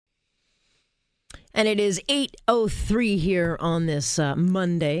And it is 8:03 here on this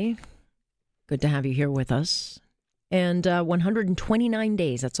Monday. Good to have you here with us. And 129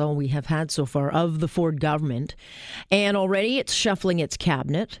 days, that's all we have had so far of the Ford government. And already it's shuffling its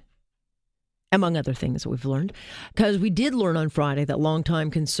cabinet, among other things that we've learned. Because we did learn on Friday that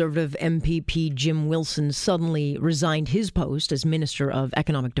longtime Conservative MPP Jim Wilson suddenly resigned his post as Minister of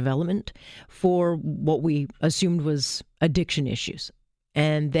Economic Development for what we assumed was addiction issues.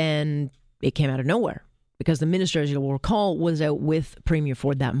 And then it came out of nowhere because the minister, as you'll recall, was out with Premier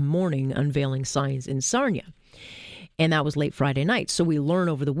Ford that morning unveiling signs in Sarnia. And that was late Friday night. So we learn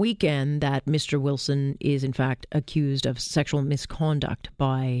over the weekend that Mr. Wilson is, in fact, accused of sexual misconduct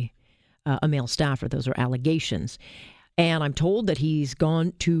by a male staffer. Those are allegations. And I'm told that he's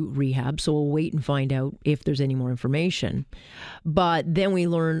gone to rehab, so we'll wait and find out if there's any more information. But then we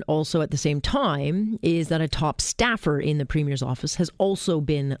learn also at the same time is that a top staffer in the Premier's office has also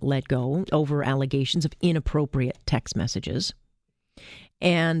been let go over allegations of inappropriate text messages.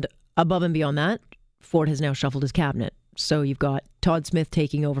 And above and beyond that, Ford has now shuffled his cabinet. So you've got Todd Smith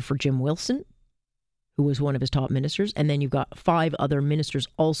taking over for Jim Wilson, who was one of his top ministers. And then you've got 5 other ministers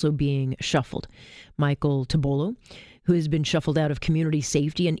also being shuffled. Michael Tibolo, who has been shuffled out of community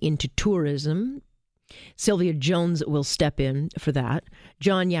safety and into tourism. Sylvia Jones will step in for that.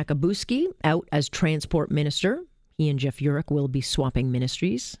 John Yakabuski out as transport minister. He and Jeff Urich will be swapping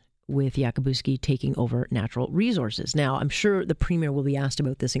ministries, with Yakabuski taking over natural resources. Now, I'm sure the Premier will be asked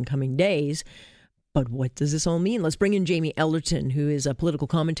about this in coming days, but what does this all mean? Let's bring in Jamie Ellerton, who is a political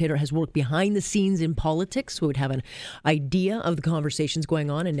commentator, has worked behind the scenes in politics, who would have an idea of the conversations going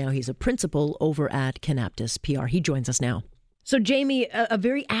on, and now he's a principal over at Canaptus PR. He joins us now. So, Jamie, a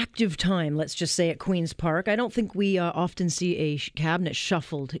very active time, let's just say, at Queen's Park. I don't think we often see a cabinet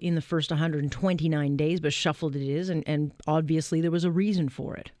shuffled in the first 129 days, but shuffled it is, and obviously there was a reason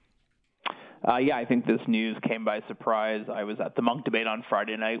for it. Yeah, I think this news came by surprise. I was at the Monk debate on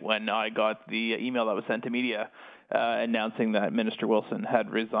Friday night when I got the email that was sent to media announcing that Minister Wilson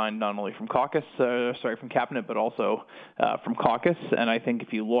had resigned not only from from cabinet, but also from caucus. And I think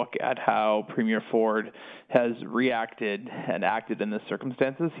if you look at how Premier Ford has reacted and acted in this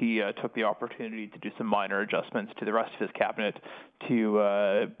circumstances, he took the opportunity to do some minor adjustments to the rest of his cabinet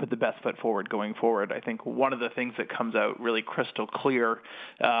to put the best foot forward going forward. I think one of the things that comes out really crystal clear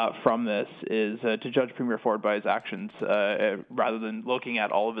from this is to judge Premier Ford by his actions rather than looking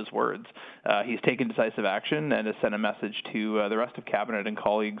at all of his words. He's taken decisive action and has sent a message to the rest of cabinet and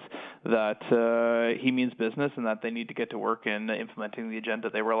colleagues that he means business and that they need to get to work in implementing the agenda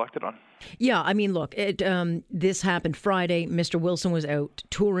they were elected on. Yeah, I mean, look, this happened Friday. Mr. Wilson was out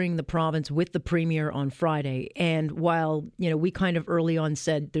touring the province with the Premier on Friday. And while, we kind of early on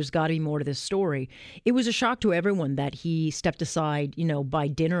said there's got to be more to this story, it was a shock to everyone that he stepped aside, by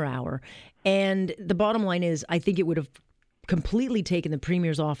dinner hour. And the bottom line is, I think it would have completely taken the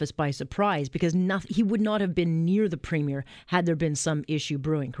Premier's office by surprise because he would not have been near the Premier had there been some issue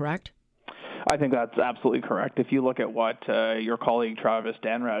brewing, correct? I think that's absolutely correct. If you look at what your colleague Travis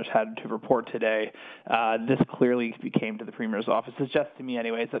Danraj had to report today, this clearly came to the Premier's office. It suggests to me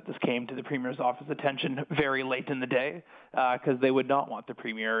anyways that this came to the Premier's office attention very late in the day because they would not want the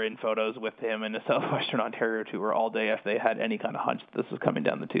Premier in photos with him in a southwestern Ontario tour all day if they had any kind of hunch that this was coming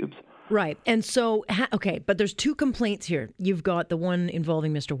down the tubes. Right. And so, okay, but there's 2 complaints here. You've got the one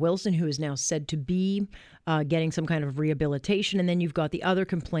involving Mr. Wilson, who is now said to be getting some kind of rehabilitation. And then you've got the other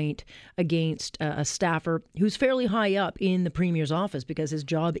complaint against a staffer who's fairly high up in the Premier's office because his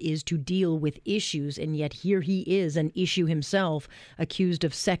job is to deal with issues. And yet here he is, an issue himself, accused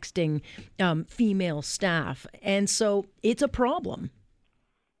of sexting female staff. And so it's a problem.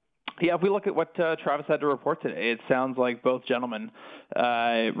 Yeah, if we look at what Travis had to report today, it sounds like both gentlemen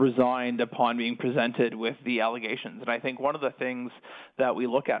resigned upon being presented with the allegations. And I think one of the things that we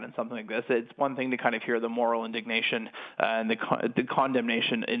look at in something like this, it's one thing to kind of hear the moral indignation and the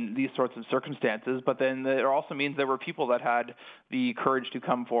condemnation in these sorts of circumstances, but then it also means there were people that had the courage to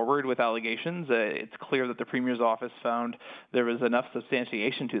come forward with allegations. It's clear that the Premier's office found there was enough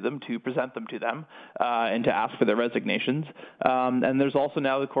substantiation to them to present them to them and to ask for their resignations. And there's also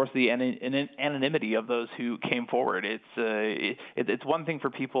now, of course, the anonymity of those who came forward. It's one thing for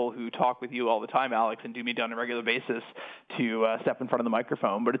people who talk with you all the time, Alex, and do meet on a regular basis to step in front of the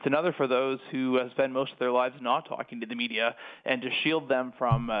migrophone, but it's another for those who spend most of their lives not talking to the media, and to shield them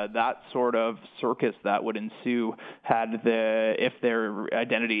from that sort of circus that would ensue if their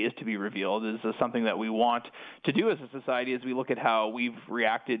identity is to be revealed is something that we want to do as a society as we look at how we've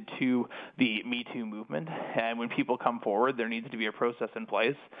reacted to the Me Too movement. And when people come forward, there needs to be a process in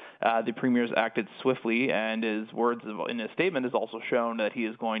place. the Premier's acted swiftly, and his words in his statement has also shown that he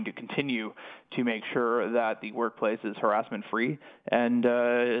is going to continue to make sure that the workplace is harassment-free, and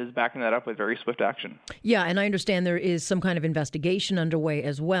is backing that up with very swift action. Yeah, and I understand there is some kind of investigation underway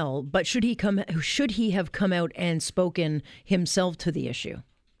as well, but should he have come out and spoken himself to the issue?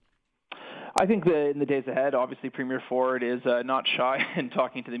 I think that in the days ahead, obviously Premier Ford is not shy in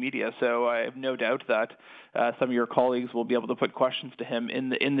talking to the media, so I have no doubt that some of your colleagues will be able to put questions to him in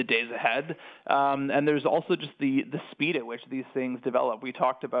the days ahead. And there's also just the speed at which these things develop. We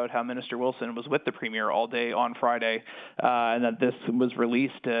talked about how Minister Wilson was with the Premier all day on Friday, and that this was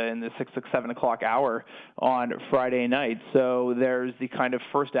released in the 7 o'clock hour on Friday night. So there's the kind of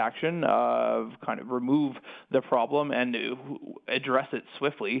first action of kind of remove the problem and address it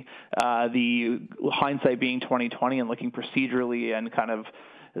swiftly. The hindsight being 2020 and looking procedurally and kind of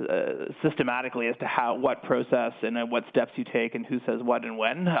systematically as to what process and what steps you take and who says what and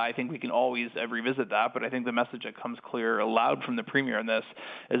when. I think we can always revisit that, but I think the message that comes clear loud from the Premier in this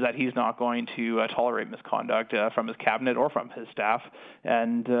is that he's not going to tolerate misconduct from his cabinet or from his staff,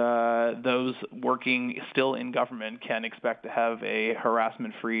 and those working still in government can expect to have a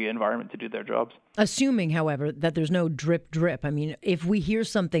harassment-free environment to do their jobs. Assuming, however, that there's no drip. I mean, if we hear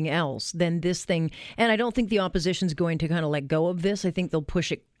something else, then this thing, and I don't think the opposition's going to kind of let go of this. I think they'll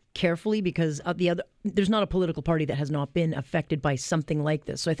push it carefully because of there's not a political party that has not been affected by something like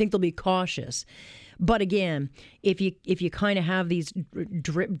this. So I think they'll be cautious. But again, if you kind of have these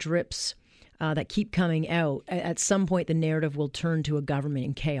drips that keep coming out, at some point the narrative will turn to a government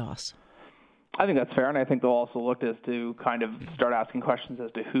in chaos. I think that's fair, and I think they'll also look as to kind of start asking questions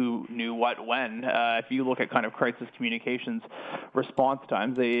as to who knew what when. If you look at kind of crisis communications response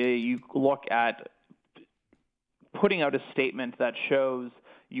times, you look at putting out a statement that shows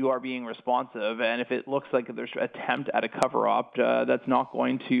you are being responsive, and if it looks like there's an attempt at a cover-up, that's not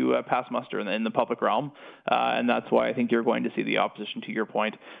going to pass muster in the public realm, and that's why I think you're going to see the opposition, to your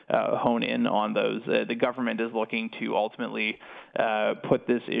point, hone in on those. The government is looking to ultimately put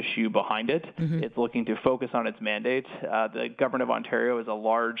this issue behind it. Mm-hmm. It's looking to focus on its mandate. The government of Ontario is a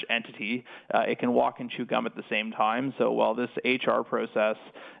large entity. It can walk and chew gum at the same time, so while this HR process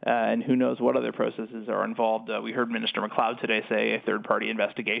and who knows what other processes are involved, we heard Minister MacLeod today say a third-party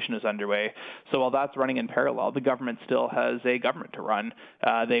investigation is underway. So while that's running in parallel, the government still has a government to run.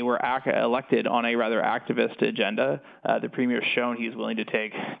 They were elected on a rather activist agenda. The Premier's shown he's willing to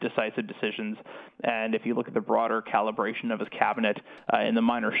take decisive decisions. And if you look at the broader calibration of his cabinet in the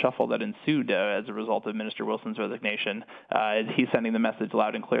minor shuffle that ensued as a result of Minister Wilson's resignation, he's sending the message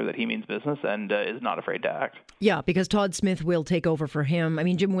loud and clear that he means business and is not afraid to act. Yeah, because Todd Smith will take over for him. I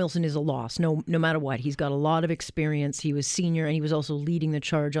mean, Jim Wilson is a loss, no matter what. He's got a lot of experience. He was senior, and he was also leading the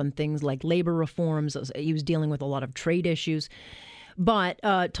charge on things like labor reforms. He was dealing with a lot of trade issues. But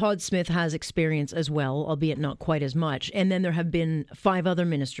Todd Smith has experience as well, albeit not quite as much. And then there have been 5 other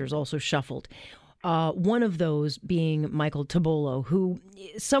ministers also shuffled. One of those being Michael Tibollo, who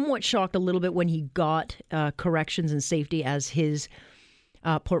somewhat shocked a little bit when he got corrections and safety as his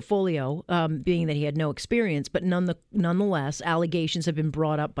portfolio, being that he had no experience. But nonetheless, allegations have been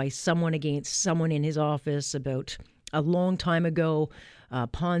brought up by someone against someone in his office about a long time ago,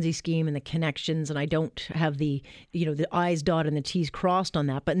 Ponzi scheme and the connections, and I don't have the I's dotted and the T's crossed on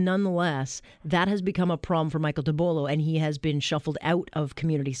that, but nonetheless, that has become a problem for Michael Tibollo, and he has been shuffled out of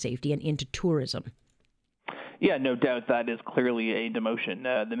community safety and into tourism. Yeah, no doubt that is clearly a demotion.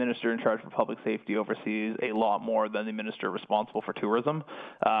 The minister in charge of public safety oversees a lot more than the minister responsible for tourism.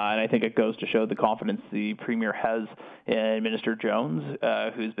 And I think it goes to show the confidence the Premier has in Minister Jones,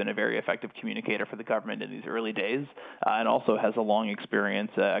 who's been a very effective communicator for the government in these early days, and also has a long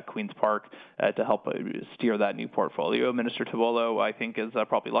experience at Queen's Park to help steer that new portfolio. Minister Tibollo, I think, is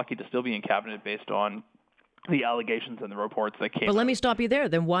probably lucky to still be in cabinet based on the allegations and the reports that came. But let me stop you there.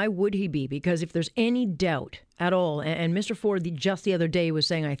 Then why would he be? Because if there's any doubt at all, and Mr. Ford just the other day was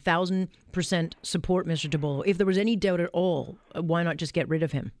saying I 1,000% support Mr. Tibollo. If there was any doubt at all, why not just get rid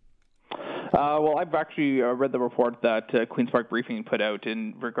of him? Well, I've actually read the report that Queen's Park Briefing put out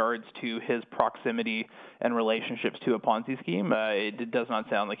in regards to his proximity and relationships to a Ponzi scheme. It does not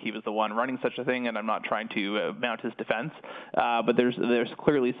sound like he was the one running such a thing, and I'm not trying to mount his defense. But there's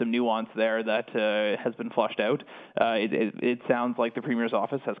clearly some nuance there that has been flushed out. It sounds like the Premier's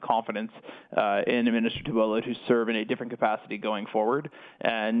office has confidence in Minister Tibollo to serve in a different capacity going forward,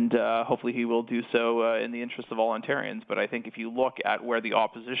 and hopefully he will do so in the interest of all Ontarians. But I think if you look at where the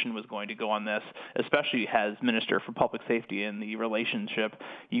opposition was going to go on on this, especially as Minister for Public Safety, and the relationship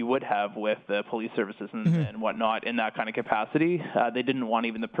you would have with the police services and whatnot in that kind of capacity. They didn't want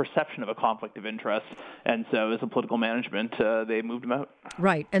even the perception of a conflict of interest, and so as a political management, they moved him out.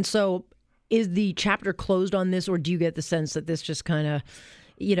 Right. And so is the chapter closed on this, or do you get the sense that this just kind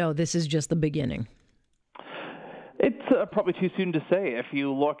of, this is just the beginning? It's probably too soon to say. If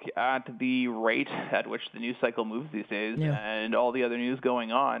you look at the rate at which the news cycle moves these days and all the other news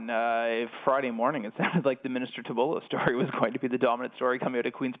going on, Friday morning it sounded like the Minister Tibollo story was going to be the dominant story coming out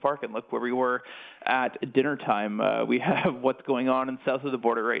of Queen's Park, and look where we were at dinner time. We have what's going on in south of the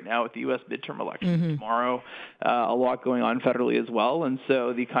border right now with the U.S. midterm elections tomorrow, a lot going on federally as well, and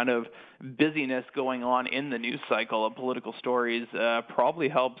so the kind of busyness going on in the news cycle of political stories probably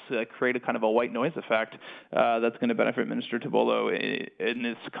helps create a kind of a white noise effect that's going to benefit Minister Tibollo in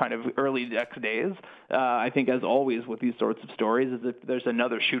this kind of early next days. I think, as always with these sorts of stories, is if there's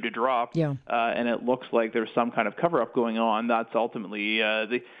another shoe to drop and it looks like there's some kind of cover-up going on, that's ultimately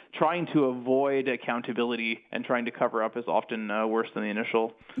trying to avoid accountability and trying to cover up is often worse than the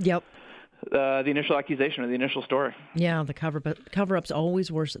initial the initial accusation or the initial story. Yeah, the cover-up's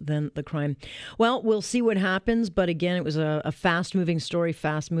always worse than the crime. Well, we'll see what happens, but again, it was a fast-moving story,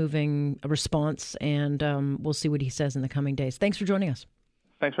 fast-moving response, and we'll see what he says in the coming days. Thanks for joining us.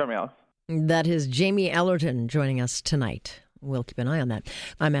 Thanks for having me, Alex. That is Jamie Ellerton joining us tonight. We'll keep an eye on that.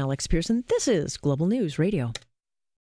 I'm Alex Pearson. This is Global News Radio.